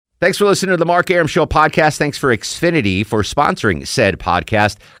Thanks for listening to the Mark Arum Show podcast. Thanks for Xfinity for sponsoring said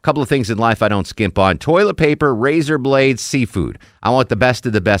podcast. A couple of things in life I don't skimp on. Toilet paper, razor blades, seafood. I want the best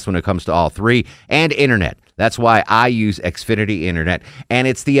of the best when it comes to all three. And internet. That's why I use Xfinity Internet. And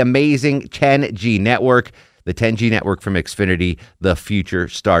it's the amazing 10G network. The 10G network from Xfinity. The future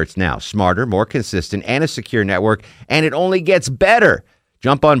starts now. Smarter, more consistent, and a secure network. And it only gets better.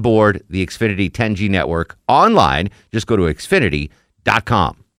 Jump on board the Xfinity 10G network online. Just go to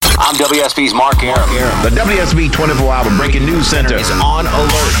Xfinity.com. I'm WSB's Mark Arum. The WSB 24-hour breaking news center Is on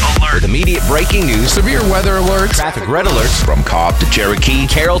alert with immediate breaking news, Severe weather alerts. traffic red alerts, from Cobb to Cherokee.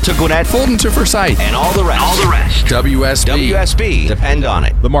 Carroll to Gwinnett, Fulton to Forsyth. and all the rest. WSB. WSB, depend on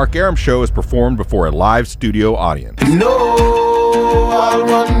it. The Mark Arum Show is performed before a live studio audience. No, I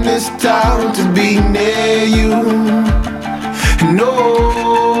want this town to be near you.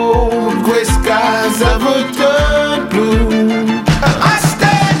 No gray skies ever turn blue. I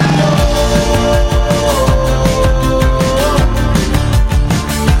stand alone.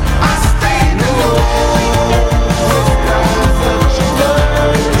 I stand alone.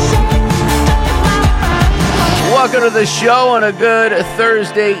 Welcome to the show on a good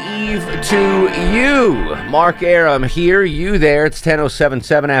Thursday Eve to you. Mark Arum here, you there. It's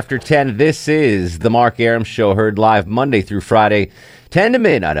 10:07 after 10. This is the Mark Arum Show, heard live Monday through Friday, 10 to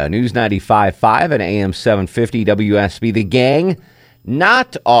midnight on News 95.5 and AM 750 WSB. The gang,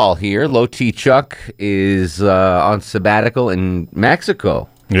 not all here. Low T Chuck is on sabbatical in Mexico.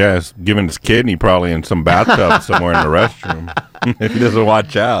 Yeah, it's giving his kidney probably in some bathtub somewhere in the restroom. If he doesn't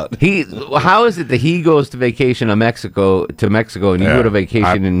watch out. How is it that he goes to vacation to Mexico and you go to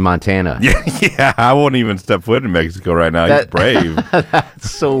vacation in Montana? Yeah, I won't even step foot in Mexico right now. He's brave.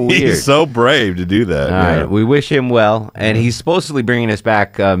 That's so weird. He's so brave to do that. All right, we wish him well, and he's supposedly bringing us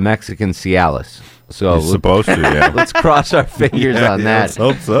back Mexican Cialis. So He's supposed to, yeah. let's cross our fingers on that. Let's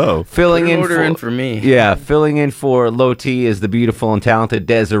hope so. Filling Put an in order in for me. Yeah, filling in for Low T is the beautiful and talented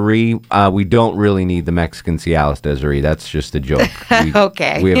Desiree. We don't really need the Mexican Cialis, Desiree. That's just a joke.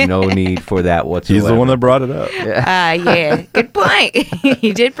 Okay. We have no need for that whatsoever. He's the one that brought it up. Yeah, good point.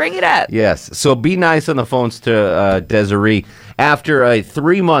 You did bring it up. Yes. So be nice on the phones to Desiree. After a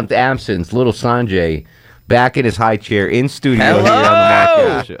 3-month absence, little Sanjay back in his high chair in studio here on the Mark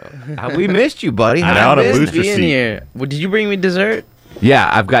Arum Show. We missed you, buddy. And How out you of been? booster Being seat. here. Well, did you bring me dessert? Yeah,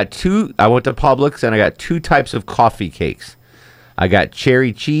 I've got two. I went to Publix and I got 2 types of coffee cakes. I got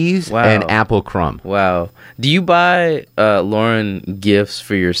cherry cheese Wow. and apple crumb. Wow. Do you buy Lauren gifts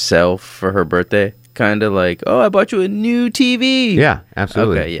for yourself for her birthday? Kind of like, oh, I bought you a new TV. Yeah,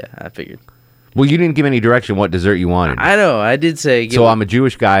 absolutely. Okay, yeah, I figured. Well, you didn't give any direction what dessert you wanted. I know. I did say. So I'm a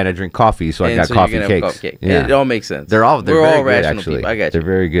Jewish guy and I drink coffee, so I got you're coffee gonna have cakes. coffee cake. Yeah. It all makes sense. We're all very good, rational actually. people. I got They're you.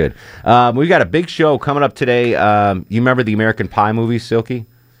 very good. We got a big show coming up today. You remember the American Pie movie, Silky?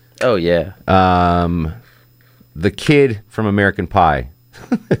 Oh yeah. The kid from American Pie.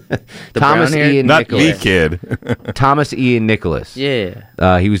 Thomas brown-haired- Ian Not Nicholas. the kid. Thomas Ian Nicholas.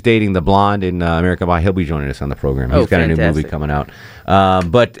 Yeah. He was dating the blonde in American Pie. He'll be joining us on the program. He's Oh, got a new movie fantastic. coming out.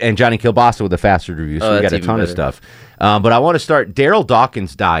 And Johnny Kilbasa with the Fast Food Review. So Oh, we got that's a even ton of better. stuff. But I want to start. Daryl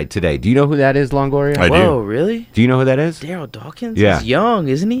Dawkins died today. Do you know who that is, Longoria? I do. Whoa, really? Do you know who that is? Daryl Dawkins? Yeah. He's young,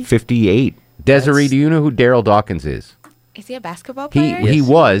 isn't he? 58. Desiree, do you know who Daryl Dawkins is? Is he a basketball He player? he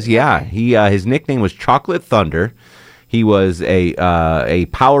was, yeah. He his nickname was Chocolate Thunder. He was a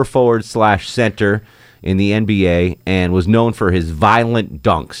power forward / center in the NBA and was known for his violent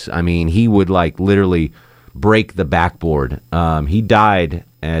dunks. I mean, he would like literally break the backboard. He died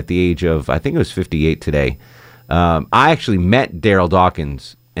at the age of, I think it was 58 today. I actually met Daryl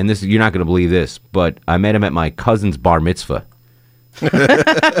Dawkins, and this you're not going to believe this, but I met him at my cousin's bar mitzvah.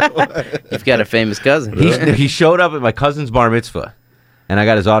 You've got a famous cousin. He showed up at my cousin's bar mitzvah, and I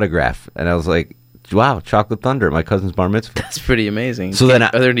got his autograph, and I was like, wow, Chocolate Thunder at my cousin's bar mitzvah. That's pretty amazing. So then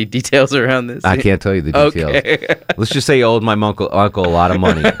are there any details around this? I can't tell you the details. Okay. Let's just say he owed my uncle a lot of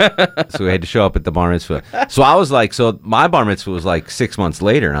money. So he had to show up at the bar mitzvah. So I was like, so my bar mitzvah was like 6 months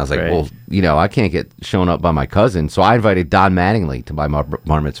later. And I was like, Right. well, I can't get shown up by my cousin. So I invited Don Mattingly to my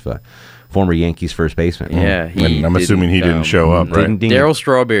bar mitzvah, former Yankees first baseman. Yeah. And I'm assuming he didn't show up, right? Didn't- Daryl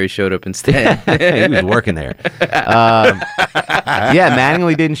Strawberry showed up instead. he was working there. Yeah,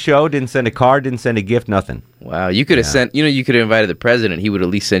 Mattingly didn't show, didn't send a card, didn't send a gift, nothing. Wow. You could have sent, you could have invited the president. He would at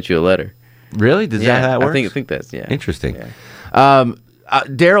least sent you a letter. Really? Does that how that works? I think that's, yeah. Interesting. Yeah.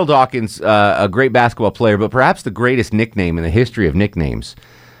 Daryl Dawkins, a great basketball player, but perhaps the greatest nickname in the history of nicknames.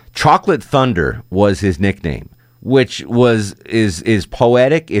 Chocolate Thunder was his nickname, which is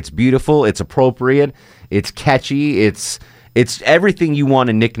poetic. It's beautiful. It's appropriate. It's catchy. It's everything you want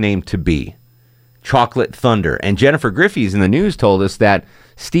a nickname to be. Chocolate Thunder. And Jennifer Griffey's in the news told us that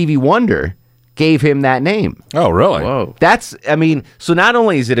Stevie Wonder gave him that name. Oh, really? Whoa. So not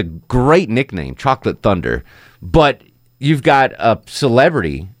only is it a great nickname, Chocolate Thunder, but you've got a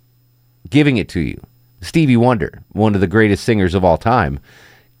celebrity giving it to you. Stevie Wonder, one of the greatest singers of all time,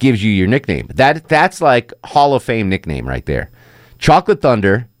 gives you your nickname. That's like Hall of Fame nickname right there. Chocolate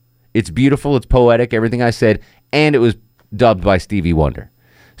Thunder, it's beautiful, it's poetic, everything I said, and it was dubbed by Stevie Wonder.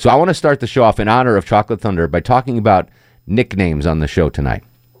 So I want to start the show off in honor of Chocolate Thunder by talking about nicknames on the show tonight.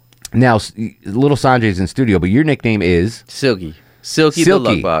 Now, little Sanjay's in studio, but your nickname is? Silky the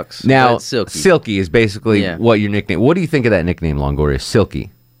Luck Box. Now, Silky. Silky is basically what your nickname. What do you think of that nickname, Longoria?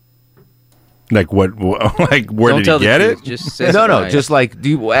 Silky. Like what? Like where Don't did he get it? Just say No, something just like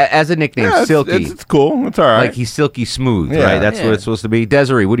as a nickname, Yeah, Silky. It's cool. It's all right. Like he's silky smooth, Yeah. right? That's what it's supposed to be.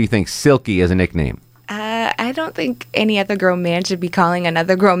 Desiree, what do you think? Silky as a nickname. I don't think any other grown man should be calling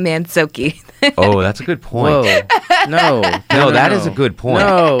another grown man Silky. Oh, that's a good point. Whoa. No, that is a good point.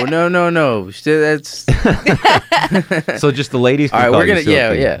 No. That's So just the ladies. Can All right, call we're you gonna-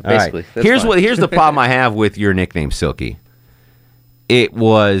 Silky. yeah, All right. basically. That's fine. Here's the problem I have with your nickname, Silky. It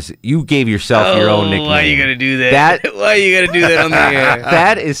was you gave yourself your own nickname. Why are you gonna do that? Why are you gonna do that on the air?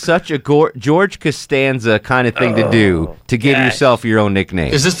 That is such a George Costanza kind of thing to do, to give yourself your own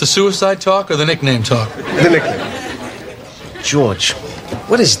nickname. Is this the suicide talk or the nickname talk? The nickname. George,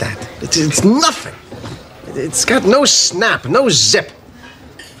 what is that? It's nothing. It's got no snap, no zip.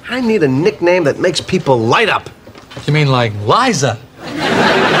 I need a nickname that makes people light up. You mean like Liza?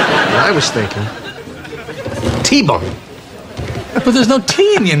 I was thinking T-Bone. But there's no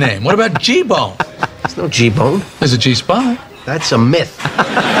T in your name. What about G-Bone? There's no G-Bone. There's a G-Spot. That's a myth.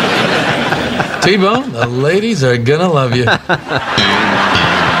 T-Bone, the ladies are gonna love you.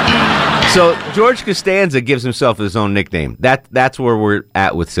 So George Costanza gives himself his own nickname. That's where we're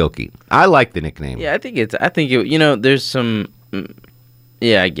at with Silky. I like the nickname. Yeah, I think there's some.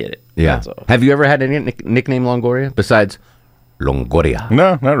 Yeah, I get it. Yeah. That's all. Have you ever had a nickname, Longoria, besides Longoria?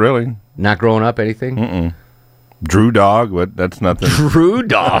 No, not really. Not growing up, anything? Drew Dog, but that's nothing. Drew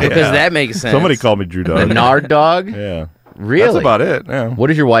Dog. Because that makes sense. Somebody called me Drew Dog. The Nard Dog? Yeah. Really? That's about it. Yeah. What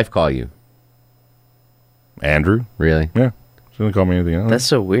does your wife call you? Andrew. Really? Yeah. She doesn't call me anything else. That's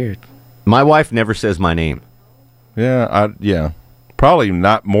so weird. My wife never says my name. Yeah. Probably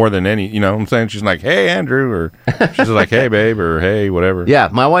not more than any, you know what I'm saying? She's like, hey, Andrew, or she's just like, hey, babe, or hey, whatever. Yeah,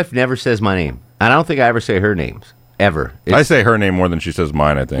 my wife never says my name. And I don't think I ever say her names. Ever. I say her name more than she says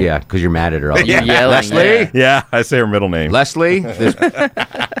mine, I think. Yeah, because you're mad at her all the You're time. yelling. Leslie? Yeah, I say her middle name. Leslie,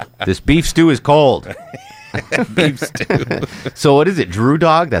 this beef stew is cold. Beef stew. So what is it? Drew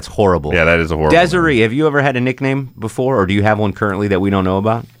Dog? That's horrible. Yeah, that is a horrible Desiree, have you ever had a nickname before, or do you have one currently that we don't know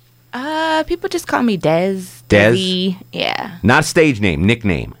about? People just call me Des. Des? Desi. Yeah. Not stage name,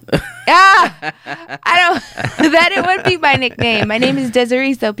 nickname. I don't. That it would be my nickname. My name is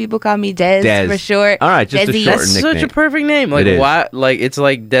Desiree, so people call me Des for short. All right, just a Desi. short That's nickname. such a perfect name. Like It is. why? Like it's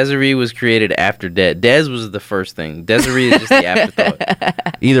like Desiree was created after Des was the first thing. Desiree is just the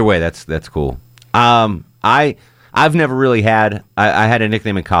afterthought. Either way, that's cool. I've never really had. I had a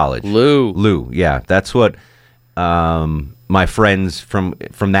nickname in college. Lou. Yeah, that's what my friends from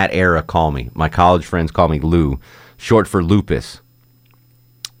that era call me. My college friends call me Lou, short for lupus.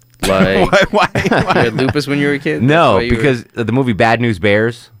 Like why? You had lupus when you were a kid? No, That's why you because the movie Bad News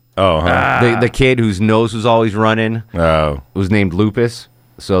Bears. Oh, huh? The kid whose nose was always running Oh. was named Lupus.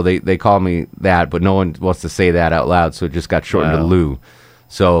 So they call me that, but no one wants to say that out loud, so it just got shortened to Wow. Lou.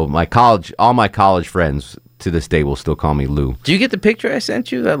 So all my college friends to this day will still call me Lou. Do you get the picture I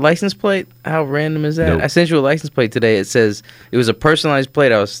sent you? That license plate? How random is that? Nope. I sent you a license plate today. It says it was a personalized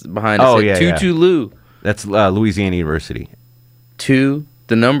plate I was behind. It Oh, said yeah, Tutu Lou. That's Louisiana University.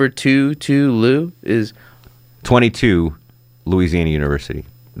 The number 22 Lou is 22 Louisiana University.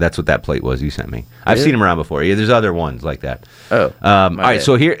 That's what that plate was you sent me. I've Really? seen them around before. Yeah, there's other ones like that. Oh, All my right, bad.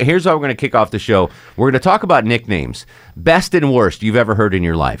 so here's how we're going to kick off the show. We're going to talk about nicknames. Best and worst you've ever heard in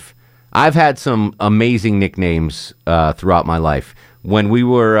your life. I've had some amazing nicknames throughout my life. When we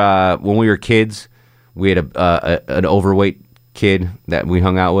were kids, we had an overweight kid that we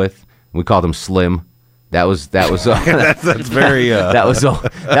hung out with. We called him Slim. That was that's very. that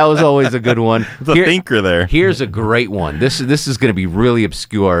was always a good one. It's a thinker there. Here's a great one. This is going to be really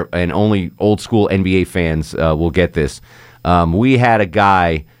obscure, and only old school NBA fans will get this. We had a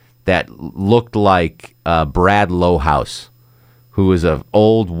guy that looked like Brad Lowhouse, who was an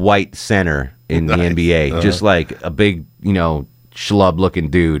old white center in the NBA, just like a big, schlub-looking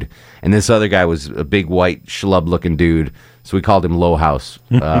dude. And this other guy was a big white schlub-looking dude, so we called him Lowhouse.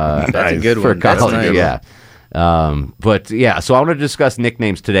 that's a good for one. That's college, nice. yeah. But yeah, so I want to discuss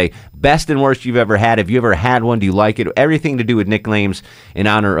nicknames today. Best and worst you've ever had. Have you ever had one? Do you like it? Everything to do with nicknames in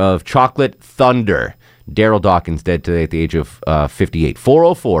honor of Chocolate Thunder. Daryl Dawkins, dead today at the age of 58.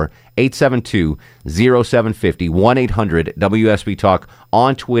 404-872-0750, 1-800-WSB Talk,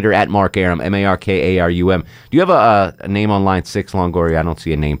 on Twitter at Mark Arum, Markarum. Do you have a name on line 6, Longoria? I don't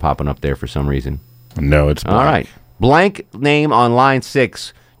see a name popping up there for some reason. No, it's blank. All right. Blank name on line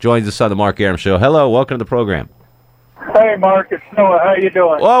 6 joins us on the Mark Arum Show. Hello, welcome to the program. Hey, Mark, it's Noah. How you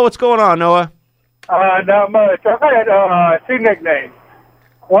doing? Oh, what's going on, Noah? Not much. I've had 2 nicknames.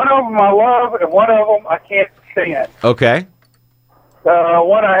 One of them I love, and one of them I can't stand. Okay.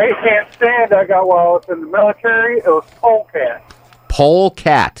 One I can't stand, I got while I was in the military. It was Polecat.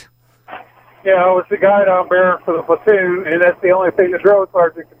 Polecat. Yeah, I was the guy down there for the platoon, and that's the only thing the drill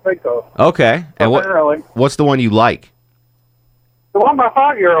sergeant can think of. Okay. And Really. what's the one you like? The one my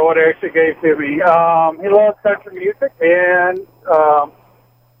 5-year-old actually gave to me. He loves country music, and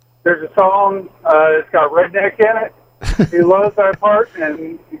there's a song that's got redneck in it. He loves that part,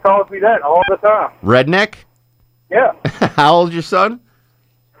 and he calls me that all the time. Redneck? Yeah. How old's your son?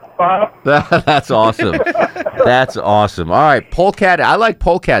 5. That's awesome. That's awesome. All right, Polecat. I like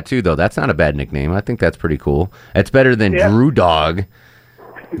Polecat too, though. That's not a bad nickname. I think that's pretty cool. It's better than Drew Dog.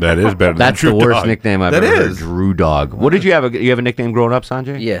 That is better. That's than the Drew worst Dog. nickname I've That ever is. heard. Drew Dog. What did you have? You have a nickname growing up,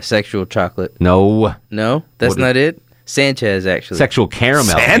 Sanjay? Yeah, sexual chocolate. No. No, that's not it. Sanchez, actually. Sexual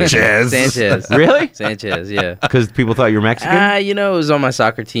caramel. Sanchez. Really? Sanchez, yeah. Because people thought you were Mexican? It was on my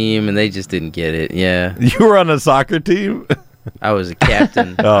soccer team, and they just didn't get it. Yeah. You were on a soccer team? I was a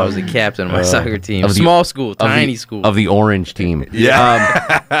captain. I was a captain of my soccer team. Small school, tiny school. Of the orange team.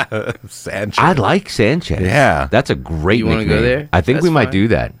 Yeah. Sanchez. I like Sanchez. Yeah. That's a great You nickname. wanna go there? I think That's we might fine. do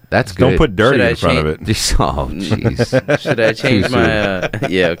that. That's good. Don't put dirty Should I in front of change- it. Oh, jeez. Should I change my?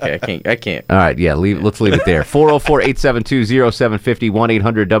 Yeah, okay. I can't. All right, yeah, let's leave it there. 404-872-0750,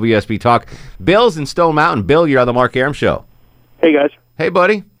 1-800-WSB Talk. Bill's in Stone Mountain. Bill, you're on the Mark Arum Show. Hey, guys. Hey,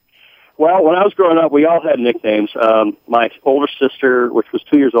 buddy. Well, when I was growing up, we all had nicknames. My older sister, which was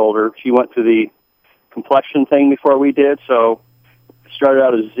 2 years older, she went to the complexion thing before we did, so it started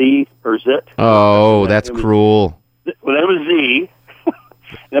out as Z or Zit. Oh, that's cruel. Well, then it was Z.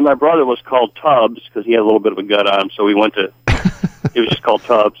 And then my brother was called Tubbs because he had a little bit of a gut on him, so we went to, it was just called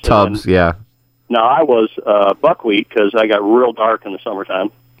Tubbs. Tubbs, yeah. Now, I was Buckwheat because I got real dark in the summertime.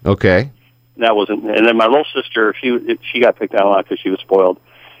 Okay. That wasn't, and then my little sister, she got picked on a lot because she was spoiled.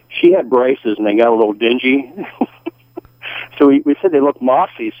 She had braces, and they got a little dingy. So we said they looked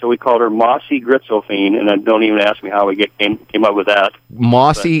mossy, so we called her Mossy Gritzophine, and then don't even ask me how we came up with that.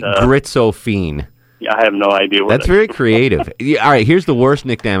 Mossy Gritzophine. Yeah, I have no idea. That's very creative. Yeah, all right, here's the worst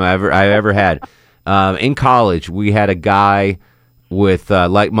nickname I ever had. In college, we had a guy with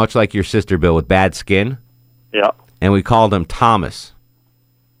much like your sister, Bill, with bad skin. Yeah. And we called him Thomas.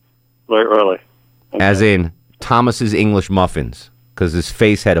 Very early. Okay. As in Thomas's English Muffins, because his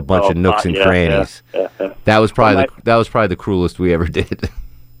face had a bunch of nooks and crannies. Yeah. That was probably the cruelest we ever did.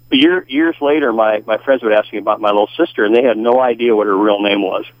 Years later, my friends would ask me about my little sister, and they had no idea what her real name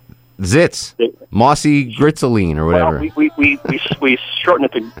was. Zitz, Mossy Gritzoline, or whatever. Well, we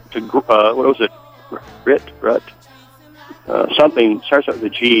shortened it to what was it? Grit. Something starts with a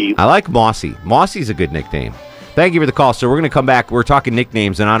G. I like Mossy. Mossy's a good nickname. Thank you for the call, sir. We're going to come back. We're talking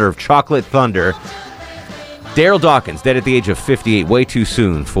nicknames in honor of Chocolate Thunder. Daryl Dawkins, dead at the age of 58, way too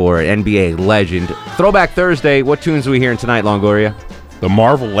soon for an NBA legend. Throwback Thursday. What tunes are we hearing tonight, Longoria? The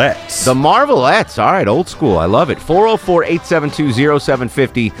Marvelettes. The Marvelettes. All right, old school. I love it.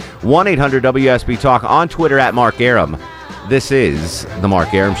 404-872-0750, 1-800-WSB Talk, on Twitter at Mark Arum. This is The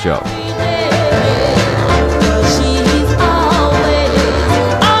Mark Arum Show.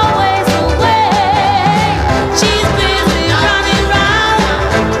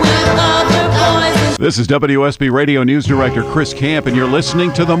 This is WSB Radio News Director Chris Camp, and you're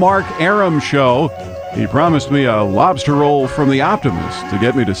listening to The Mark Arum Show. He promised me a lobster roll from the Optimist to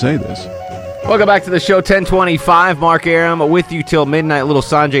get me to say this. Welcome back to the show, 1025. Mark Arum with you till midnight. Little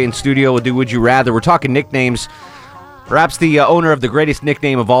Sanjay in studio will do Would You Rather. We're talking nicknames. Perhaps the owner of the greatest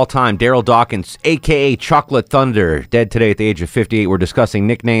nickname of all time, Daryl Dawkins, a.k.a. Chocolate Thunder, dead today at the age of 58. We're discussing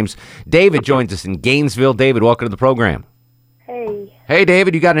nicknames. David joins us in Gainesville. David, welcome to the program. Hey. Hey,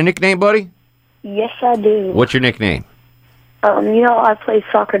 David, you got a nickname, buddy? Yes, I do. What's your nickname? I play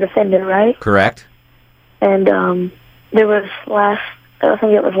soccer defender, right? Correct. And there was I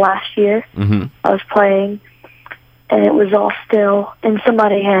think it was last year, Mm-hmm. I was playing, and it was all still, and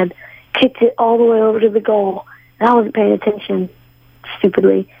somebody had kicked it all the way over to the goal, and I wasn't paying attention,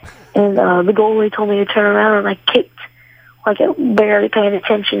 stupidly, and the goalie told me to turn around, and I kicked, like barely paying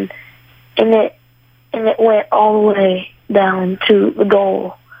attention, and and it went all the way down to the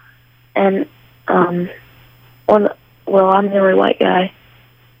goal. And I'm the only white guy.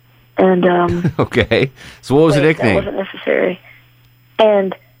 And okay. So what was the nickname? That wasn't necessary.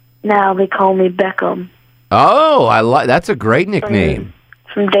 And now they call me Beckham. Oh, I like. That's a great nickname.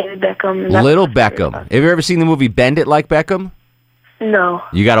 From David Beckham. Little Beckham. Have you ever seen the movie Bend It Like Beckham? No.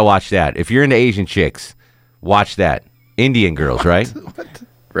 You got to watch that. If you're into Asian chicks, watch that. Indian girls, right? What?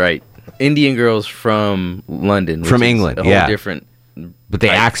 Right. Indian girls from London. From England, a whole yeah. different. But the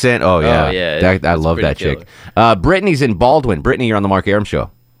accent, oh yeah. I love that chick. Brittany's in Baldwin. Brittany, you're on the Mark Arum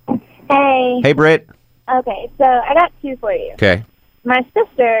Show. Hey. Hey, Britt. Okay, so I got two for you. Okay. My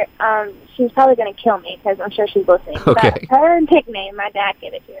sister, she's probably going to kill me because I'm sure she's listening. Okay. But her nickname, my dad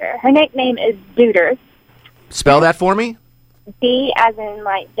gave it to her. Her nickname is Dooter. Spell that for me. D as in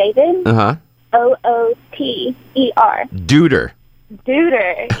like David. Uh-huh. Ooter. Dooter.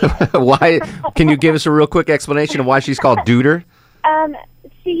 Dooter. Why? Can you give us a real quick explanation of why she's called Dooter?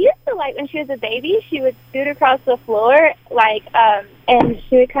 She used to, like, when she was a baby, she would scoot across the floor, like, and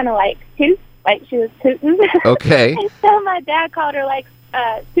she would kind of, like, toot, like she was tooting. Okay. And so my dad called her, like,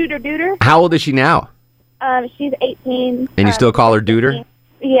 Tooter Dooter. How old is she now? She's 18. And you still call her Dooter?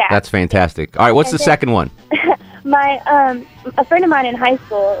 Yeah. That's fantastic. All right, what's the second one? A friend of mine in high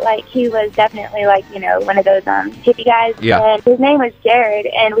school, like, he was definitely, like, you know, one of those hippie guys. Yeah. And his name was Jared,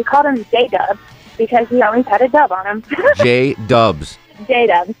 and we called him J-Dub because he always had a dub on him. J-Dubs.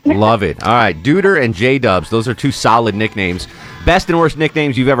 J-Dubs. Love it. All right, Dooter and J-Dubs. Those are two solid nicknames. Best and worst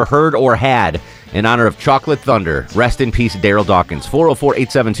nicknames you've ever heard or had in honor of Chocolate Thunder. Rest in peace, Daryl Dawkins.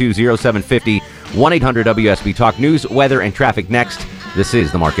 404-872-0750, 1-800-WSB. Talk news, weather, and traffic next. This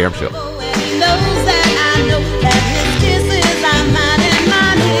is The Mark Arum Show.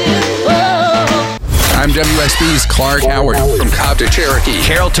 I'm WSB's Clark Howard from Cobb to Cherokee.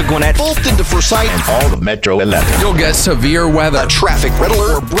 Carroll to Gwinnett. Fulton to Forsyth. And all the Metro 11. You'll get severe weather, A traffic red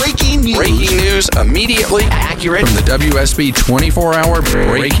alert, or breaking news. breaking news immediately, Accurate. from the WSB 24-hour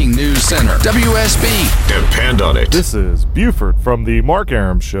Breaking News Center. WSB. Depend on it. This is Buford from the Mark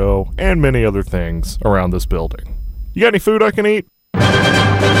Arum Show and many other things around this building. You got any food I can eat?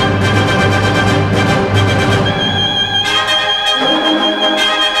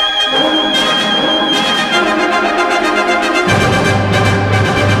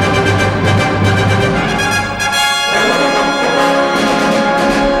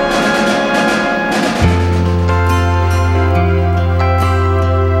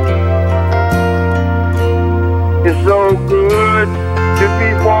 It's so good to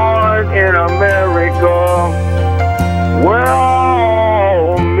be born in America, where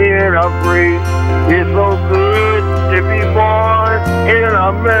all men are free. It's so good to be born in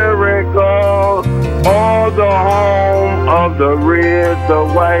America, all the home of the red, the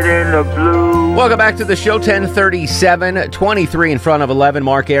white, and the blue. Welcome back to the show. 10:37, 23 in front of 11.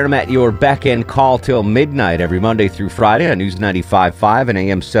 Mark Arum at your beck and call till midnight every Monday through Friday on News 95.5 and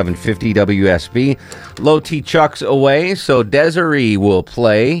AM 750 WSB. Low T Chuck's away, so Desiree will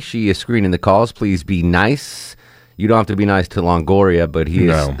play. She is screening the calls. Please be nice. You don't have to be nice to Longoria, but he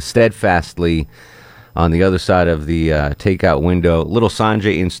is steadfastly on the other side of the takeout window. Little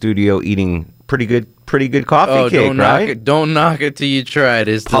Sanjay in studio eating pretty good coffee cake, right? Don't knock it till you try it.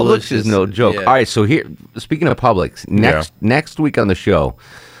 It's Publix delicious. is no joke. Yeah. All right, so here, speaking of Publix, next week on the show,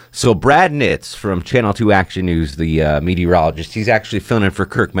 so Brad Nitz from Channel 2 Action News, the meteorologist, he's actually filling in for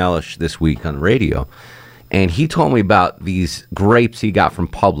Kirk Mellish this week on the radio, and he told me about these grapes he got from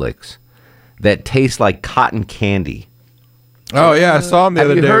Publix that taste like cotton candy. Oh, yeah, I saw them the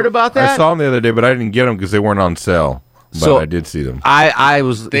other day. Have you heard about that? I saw them the other day, but I didn't get them because they weren't on sale. But So, I did see them. I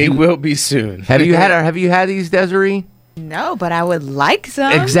was. They will be soon. Have you had these, Desiree? No, but I would like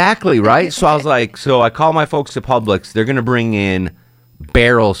some. Exactly, right? So I was like, I call my folks at Publix. They're going to bring in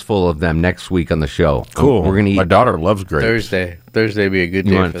barrels full of them next week on the show. Cool. We're going to eat. My daughter loves grapes. Thursday be a good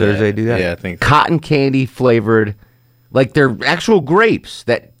day You want for Thursday that. do that? Yeah, I think so. Cotton candy flavored, like they're actual grapes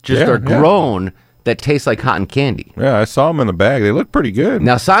that just are grown that taste like cotton candy. Yeah, I saw them in the bag. They look pretty good.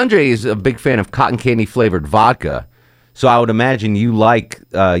 Now, Sanjay is a big fan of cotton candy flavored vodka. So I would imagine you would like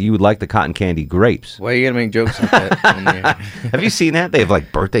the cotton candy grapes. Why you gotta make jokes like that? Have you seen that? They have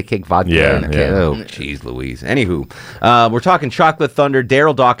like birthday cake vodka. Yeah, in a yeah. can. Oh, jeez, Louise. Anywho, we're talking Chocolate Thunder.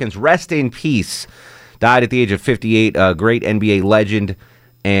 Daryl Dawkins, rest in peace. Died at the age of 58. A great NBA legend,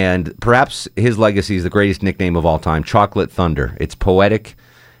 and perhaps his legacy is the greatest nickname of all time. Chocolate Thunder. It's poetic.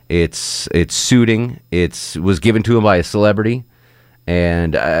 It's suiting. It was given to him by a celebrity.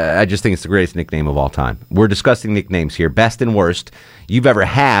 And I just think it's the greatest nickname of all time. We're discussing nicknames here, best and worst you've ever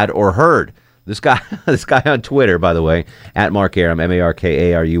had or heard. This guy on Twitter, by the way, at Mark Arum,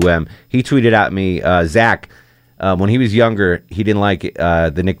 MarkArum, he tweeted at me, Zach, when he was younger, he didn't like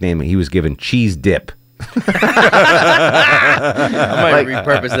the nickname he was given, Cheese Dip. I might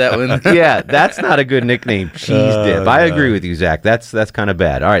repurpose that one. Yeah, that's not a good nickname, Cheese Dip. I agree with you, Zach. That's kind of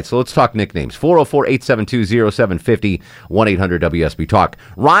bad. All right, so let's talk nicknames. 404-872-0750, 1-800-WSB Talk.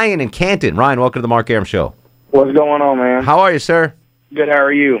 Ryan in Canton. Ryan, welcome to the Mark Arum Show. What's going on, man? How are you, sir? Good, how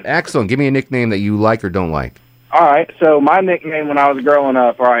are you? Excellent. Give me a nickname that you like or don't like. All right, so my nickname when I was growing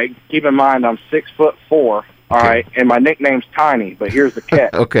up, all right, keep in mind I'm 6'4", all right, and my nickname's Tiny, but here's the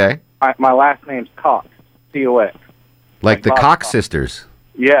catch. Okay. My last name's Cox, C-O-X. Like the Bob Cox sisters.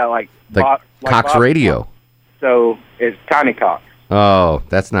 Yeah, like Cox Bob Radio. Cox. So it's Tiny Cox. Oh,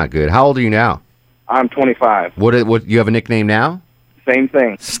 that's not good. How old are you now? I'm 25. What you have a nickname now? Same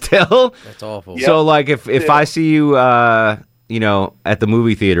thing. Still? That's awful. So like if I see you at the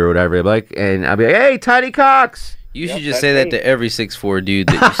movie theater or whatever, I'll be like, hey, Tiny Cox. You should just say that to every 6'4" dude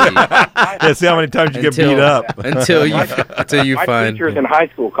that you see. Yeah, see how many times you get beat up. Until you my find. teachers in high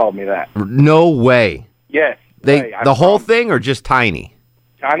school called me that. No way. Yes. The whole thing or just Tiny?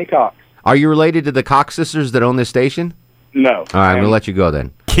 Tiny Cox. Are you related to the Cox sisters that own this station? No. All right, I'm going to let you go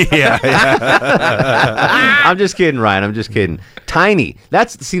then. Yeah. I'm just kidding, Ryan. I'm just kidding. Tiny.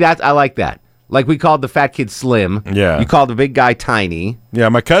 I like that. Like we called the fat kid Slim. Yeah. You called the big guy Tiny. Yeah,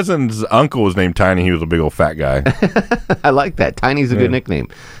 my cousin's uncle was named Tiny. He was a big old fat guy. I like that. Tiny's a good nickname.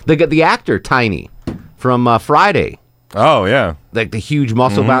 The actor Tiny from Friday. Oh, yeah. Like the huge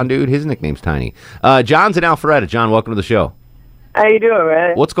muscle-bound dude. His nickname's Tiny. John's in Alpharetta. John, welcome to the show. How you doing,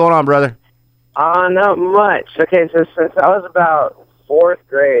 man? What's going on, brother? Not much. Okay, so since I was about 4th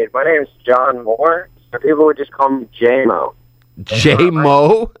grade, my name's John Moore, so people would just call me J-Mo.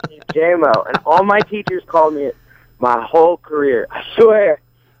 J-Mo? J-Mo. And all my teachers called me it my whole career. I swear.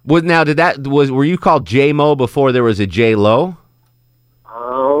 Were you called J-Mo before there was a J-Lo?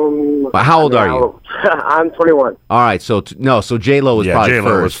 How old are you? I'm 21. All right, so J-Lo was probably J-Lo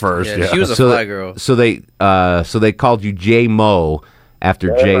first. was first. Yeah. She was a fly girl. So they called you J-Mo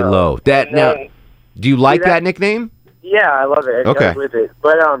after J-Lo. Now, do you like that nickname? Yeah, I love it. It Okay. goes with it.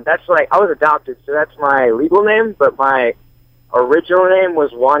 But that's I was adopted, so that's my legal name, but my original name was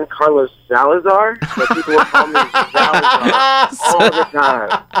Juan Carlos Salazar, so people would call me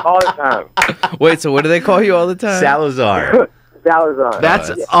Salazar all the time. Wait, so what do they call you all the time? Salazar. Salazar. That's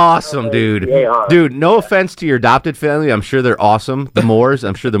awesome, dude. Yeah. Dude, no offense to your adopted family. I'm sure they're awesome. The Moores.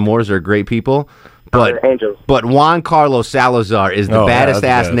 I'm sure the Moores are great people. But angels. But Juan Carlos Salazar is the baddest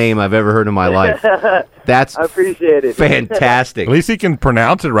ass name I've ever heard in my life. That's I appreciate it. fantastic. At least he can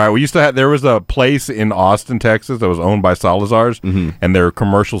pronounce it right. We used to have, there was a place in Austin, Texas that was owned by Salazar's, and their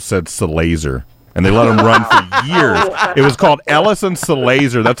commercial said Salazar. And they let them run for years. It was called Ellison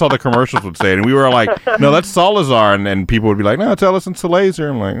Salazar. That's all the commercials would say. And we were like, no, that's Salazar. And people would be like, no, it's Ellison Salazar.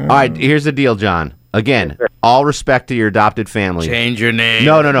 I'm like, All right, here's the deal, John. Again, all respect to your adopted family. Change your name.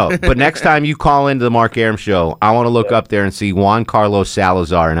 No. But next time you call into the Mark Arum Show, I want to look up there and see Juan Carlos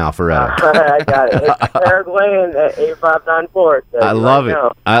Salazar in Alpharetta. I got it. It's Paraguayan at 8594. So I love it.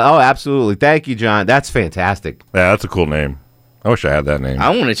 Oh, absolutely. Thank you, John. That's fantastic. Yeah, that's a cool name. I wish I had that name. I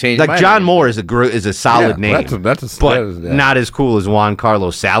want to change Like my John name. Moore is a solid name. But not as cool as Juan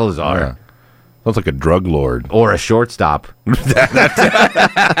Carlos Salazar. Yeah. Sounds like a drug lord. Or a shortstop. Either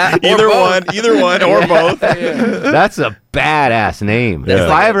one, or both. That's a badass name. Yeah.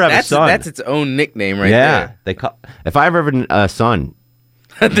 If I ever have a son, That's its own nickname right there. If I ever have a son,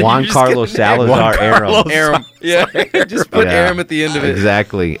 Juan just Carlos get an Salazar Arum. Arum. Yeah. Just put Arum at the end of it.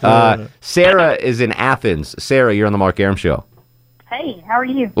 Exactly. Sarah is in Athens. Sarah, you're on the Mark Arum Show. Hey, how are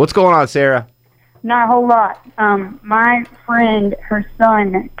you? What's going on, Sarah? Not a whole lot. My friend, her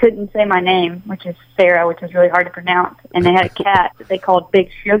son, couldn't say my name, which is Sarah, which is really hard to pronounce. And they had a cat that they called Big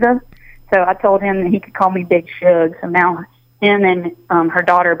Sugar. So I told him that he could call me Big Shug. So now him and her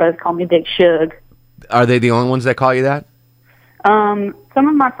daughter both call me Big Shug. Are they the only ones that call you that? Some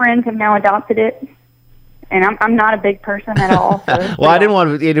of my friends have now adopted it. And I'm not a big person at all. So Well, I don't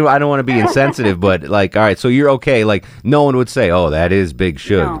want to be insensitive, but like, all right, so you're okay. Like, no one would say, "Oh, that is Big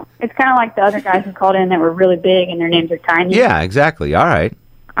Shug." no, it's kind of like the other guys who called in that were really big and their names are tiny. Yeah, exactly. All right,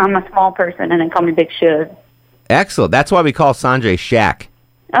 I'm a small person, and they call me Big Shug. excellent. That's why we call Sanjay Shaq.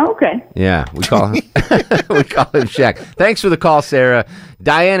 Oh, okay. Yeah, we call him Shaq. Thanks for the call, Sarah.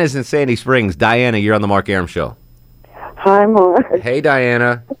 Diana's in Sandy Springs. Diana, you're on the Mark Arum Show. Hi, Mark. Hey,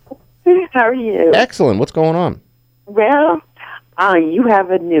 Diana. How are you? Excellent. What's going on? Well, you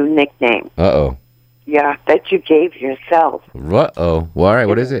have a new nickname. Uh-oh. Yeah, that you gave yourself. Uh-oh. Well, all right,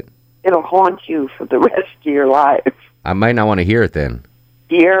 what is it? It'll haunt you for the rest of your life. I might not want to hear it then.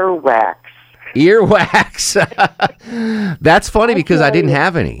 Earwax. Earwax. That's funny because I didn't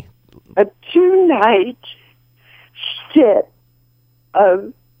have any. A 2-night sit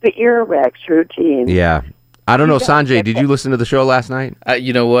of the earwax routine. Yeah. I don't know, Sanjay, did you listen to the show last night?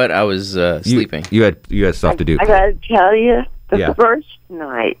 You know what? I was sleeping. You had stuff to do. I gotta tell you, the Yeah. first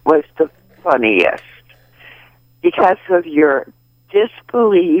night was the funniest because of your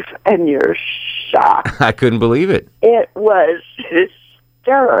disbelief and your shock. I couldn't believe it. It was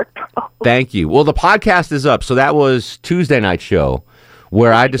hysterical. Thank you. Well, the podcast is up. So that was Tuesday night show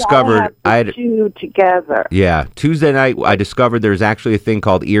where I discovered I had two together. Yeah, Tuesday night I discovered there's actually a thing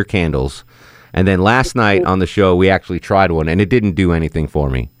called ear candles. And then last night on the show we actually tried one and it didn't do anything for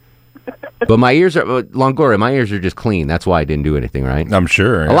me. But my ears are Longoria, my ears are just clean. That's why I didn't do anything, right? I'm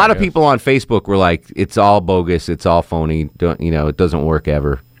sure. A lot of people on Facebook were like, it's all bogus, it's all phony, it doesn't work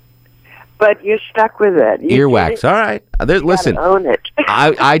ever. But you're stuck with it. Earwax. All right. Listen, own it.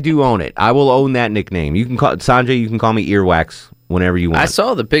 I do own it. I will own that nickname. You can call Sanjay, you can call me Earwax whenever you want. I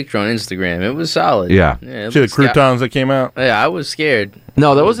saw the picture on Instagram. It was solid. Yeah. it See the looks- croutons that came out? Yeah, I was scared.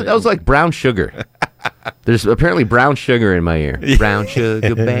 No, that was like brown sugar. There's apparently brown sugar in my ear. Brown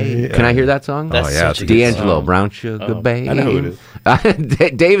sugar, babe. Can I hear that song? That's such a good D'Angelo, song. Brown Sugar, babe. I know who it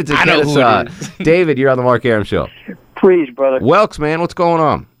is. David's in I know who Kennesaw. it is. David, you're on the Mark Aram Show. Please, brother. Welks, man, what's going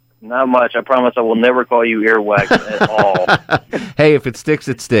on? Not much. I promise I will never call you earwax at all. Hey, if it sticks,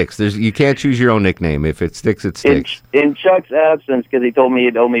 it sticks. You can't choose your own nickname. If it sticks, it sticks. In Chuck's absence, because he told me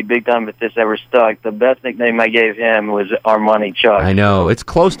he'd owe me big time if this ever stuck, the best nickname I gave him was Armani Chuck. I know. It's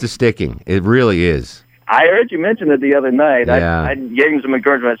close to sticking. It really is. I heard you mention it the other night. Yeah. I gave him some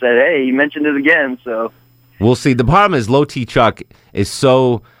encouragement. I said, hey, he mentioned it again, so... We'll see. The problem is Low T Chuck is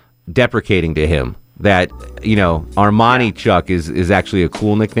so deprecating to him that, Armani Chuck is actually a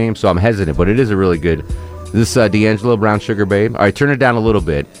cool nickname, so I'm hesitant, but it is a really good... This D'Angelo, Brown Sugar Babe. All right, turn it down a little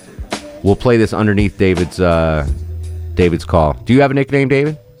bit. We'll play this underneath David's call. Do you have a nickname,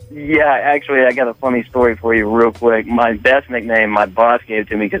 David? Yeah, actually, I got a funny story for you real quick. My best nickname, my boss gave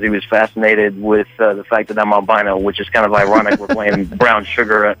to me because he was fascinated with the fact that I'm albino, which is kind of ironic. We're playing Brown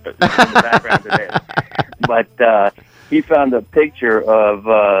Sugar in the background today. But he found a picture of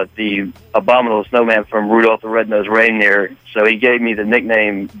the abominable snowman from Rudolph the Red-Nosed Reindeer, so he gave me the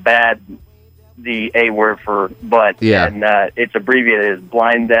nickname Bad, the A word for butt, Yeah. and it's abbreviated as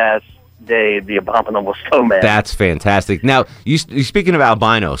Blind Ass Dave, the abominable snowman. That's fantastic. Now, you speaking of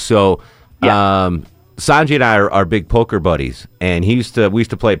albino, so Sanjay and I are big poker buddies, and we used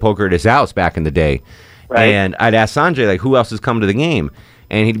to play poker at his house back in the day. Right. And I'd ask Sanjay, like, who else has come to the game?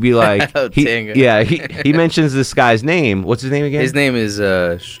 And he'd be like, Tanga. he mentions this guy's name. What's his name again? His name is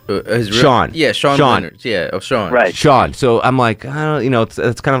Sean. Yeah, Sean. Leonard. Yeah, Sean. Right. Sean. So I'm like, I don't,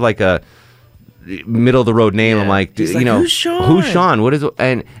 it's kind of like a middle of the road name. I'm like, He's like, who's Sean? Who's Sean? What is it?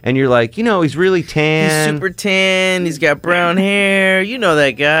 And you're like, he's really tan. He's super tan. He's got brown hair. You know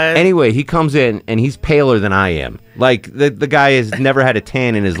that guy. Anyway, he comes in and he's paler than I am. Like the guy has never had a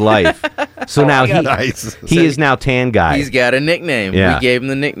tan in his life. So now he is now tan guy. He's got a nickname. Yeah. We gave him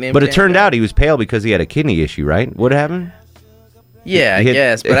the nickname. But it Tan turned Guy. out he was pale because he had a kidney issue, right? What happened? Yeah, I He had-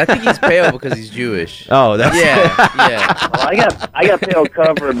 guess. But I think he's pale because he's Jewish. Oh, that's yeah. Well, I got pale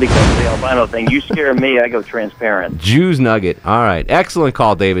covered because of the albino thing. You scare me, I go transparent. Jews Nugget. All right. Excellent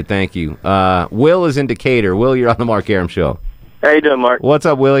call, David. Thank you. Will is in Decatur. Will, you're on the Mark Aram Show. How you doing, Mark? What's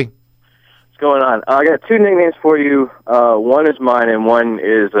up, Willie? What's going on? I got two nicknames for you. One is mine, and one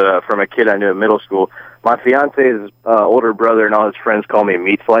is from a kid I knew in middle school. My fiance's older brother and all his friends call me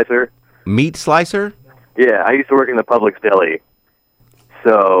Meat Slicer. Meat Slicer? Yeah, I used to work in the Publix deli,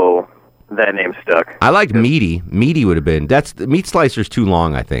 so that name stuck. I like Meaty. Meaty would have been. Meat Slicer's too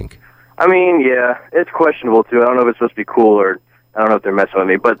long, I think. I mean, yeah, it's questionable, too. I don't know if it's supposed to be cool or I don't know if they're messing with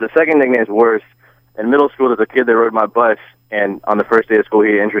me. But the second nickname's worse. In middle school, there's a kid that rode my bus, and on the first day of school,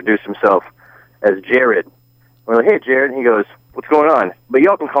 he introduced himself as Jared. We're like, hey, Jared. And he goes, what's going on? But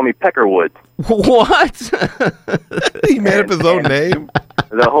y'all can call me Peckerwood. What? He made up his own name?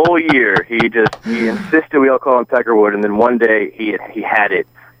 The whole year, he insisted we all call him Peckerwood, and then one day he had it,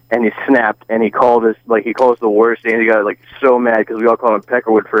 and he snapped, and he called us the worst name. He got so mad because we all called him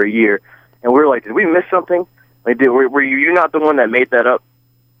Peckerwood for a year, and we were like, did we miss something? Like, were you not the one that made that up?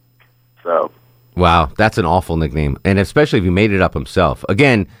 So. Wow, that's an awful nickname, and especially if he made it up himself.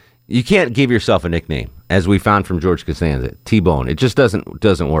 Again, you can't give yourself a nickname, as we found from George Costanza. T-Bone. It just doesn't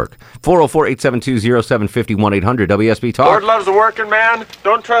work. 404-872-0750, 1-800-WSB Talk. Lord loves a working man.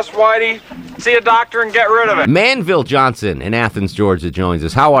 Don't trust Whitey. See a doctor and get rid of it. Manville Johnson in Athens, Georgia joins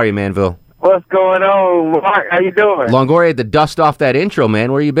us. How are you, Manville? What's going on, Mark? How you doing? Longoria had to dust off that intro,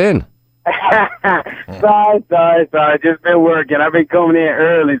 man. Where you been? Sorry. Just been working. I've been coming in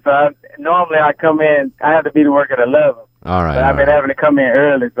early, so normally I come in. I have to be to work at 11. All right. But I've been having to come in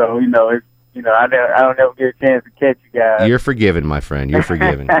early, so I don't ever get a chance to catch you guys. You're forgiven, my friend. You're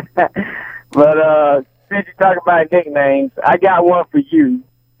forgiven. But since you talk about nicknames, I got one for you,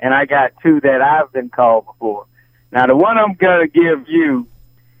 and I got two that I've been called before. Now, the one I'm gonna give you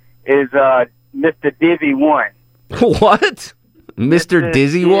is Mr. Dizzy One. What? Mr.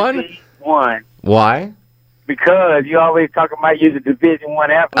 Dizzy One? One. Why? Because you always talk about you the Division One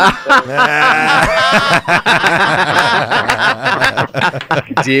athlete.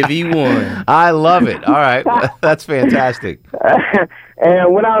 Divvy One. I love it. All right. That's fantastic.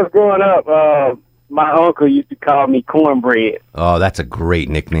 And when I was growing up, my uncle used to call me Cornbread. Oh, that's a great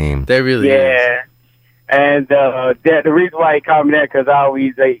nickname. That really is. Yeah. And the reason why he called me that because I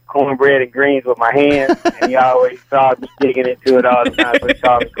always ate cornbread and greens with my hands, and he always saw me digging into it all the time, so he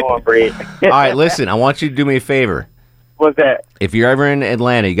called me Cornbread. All right, listen, I want you to do me a favor. What's that? If you're ever in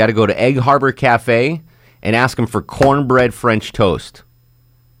Atlanta, you got to go to Egg Harbor Cafe and ask them for cornbread French toast.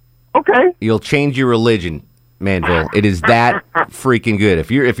 Okay. You'll change your religion, Manville. It is that freaking good.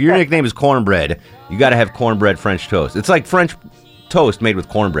 If your nickname is cornbread, you got to have cornbread French toast. It's like French toast made with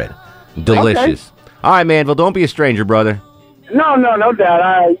cornbread. Delicious. Okay. All right, Manville, don't be a stranger, brother. No doubt. All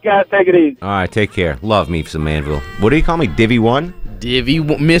right, you got to take it easy. All right, take care. Love me some Manville. What do you call me, Divvy One?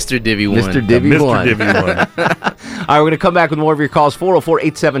 Mr. Divvy One. Mr. Divvy One. Divvy One. All right, we're going to come back with more of your calls.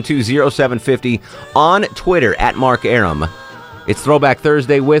 404-872-0750 on Twitter at Mark Arum. It's Throwback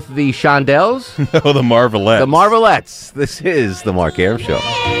Thursday with the Shondells. No, the Marvelettes. The Marvelettes. This is the Mark Arum Show.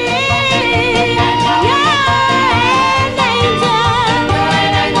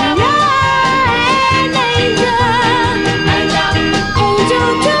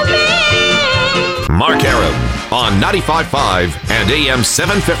 Mark Arum on 95.5 and AM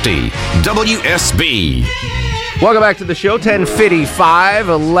 750 WSB. Welcome back to the show.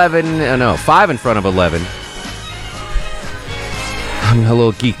 10:55, 5 in front of 11. I'm a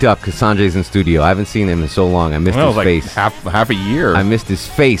little geeked up because Sanjay's in studio. I haven't seen him in so long. I missed his face. Half a year. I missed his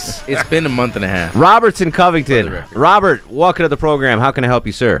face. It's been a month and a half. Robert's in Covington. Robert, welcome to the program. How can I help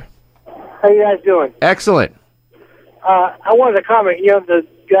you, sir? How you guys doing? Excellent. I wanted to comment. The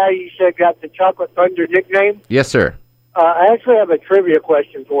guy you said got the Chocolate Thunder nickname. Yes, sir. I actually have a trivia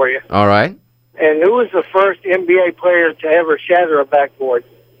question for you. All right. And who was the first NBA player to ever shatter a backboard?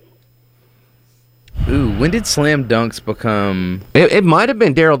 Ooh, when did slam dunks become... It might have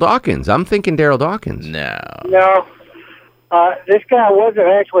been Daryl Dawkins. I'm thinking Daryl Dawkins. No. This guy wasn't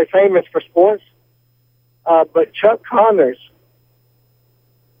actually famous for sports, but Chuck Connors.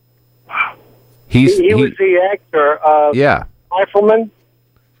 He was the actor of Rifleman.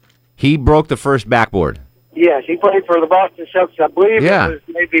 He broke the first backboard. Yes, he played for the Boston Celtics. I believe it was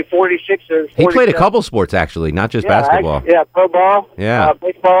maybe 46 or 47. He played a couple sports, actually, not just basketball. Pro ball,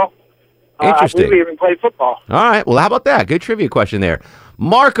 baseball. Interesting. I believe he even played football. All right. Well, how about that? Good trivia question there.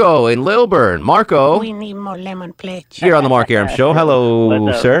 Marco in Lilburn. Marco. We need more lemon pledge. Here on the Mark Arum Show.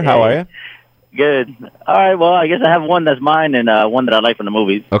 Hello, sir. How are you? Good. All right. Well, I guess I have one that's mine and one that I like from the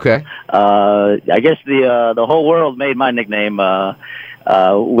movies. Okay. I guess the whole world made my nickname.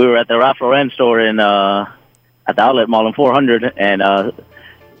 We were at the Ralph Lauren store at the outlet mall in 400, and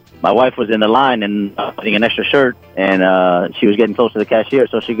my wife was in the line and getting an extra shirt, and she was getting close to the cashier,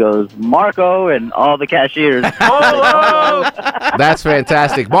 so she goes, Marco, and all the cashiers. That's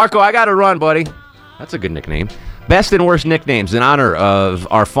fantastic. Marco, I got to run, buddy. That's a good nickname. Best and worst nicknames in honor of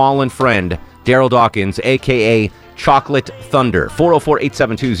our fallen friend, Daryl Dawkins, a.k.a. Chocolate Thunder.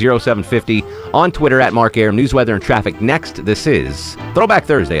 404-872-0750 on Twitter at Mark Arum. News, weather, and traffic next. This is Throwback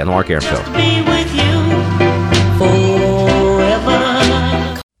Thursday on the Mark Arum Show. Be with you forever.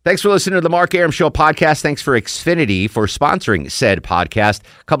 Thanks for listening to the Mark Arum Show podcast. Thanks for Xfinity for sponsoring said podcast.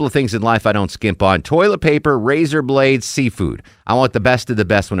 A couple of things in life I don't skimp on. Toilet paper, razor blades, seafood. I want the best of the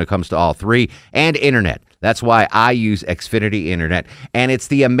best when it comes to all three. And internet. That's why I use Xfinity Internet. And it's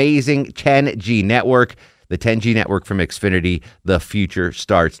the amazing 10G network. The 10G network from Xfinity. The future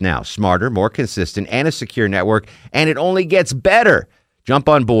starts now. Smarter, more consistent, and a secure network. And it only gets better. Jump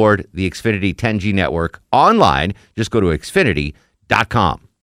on board the Xfinity 10G network online. Just go to Xfinity.com.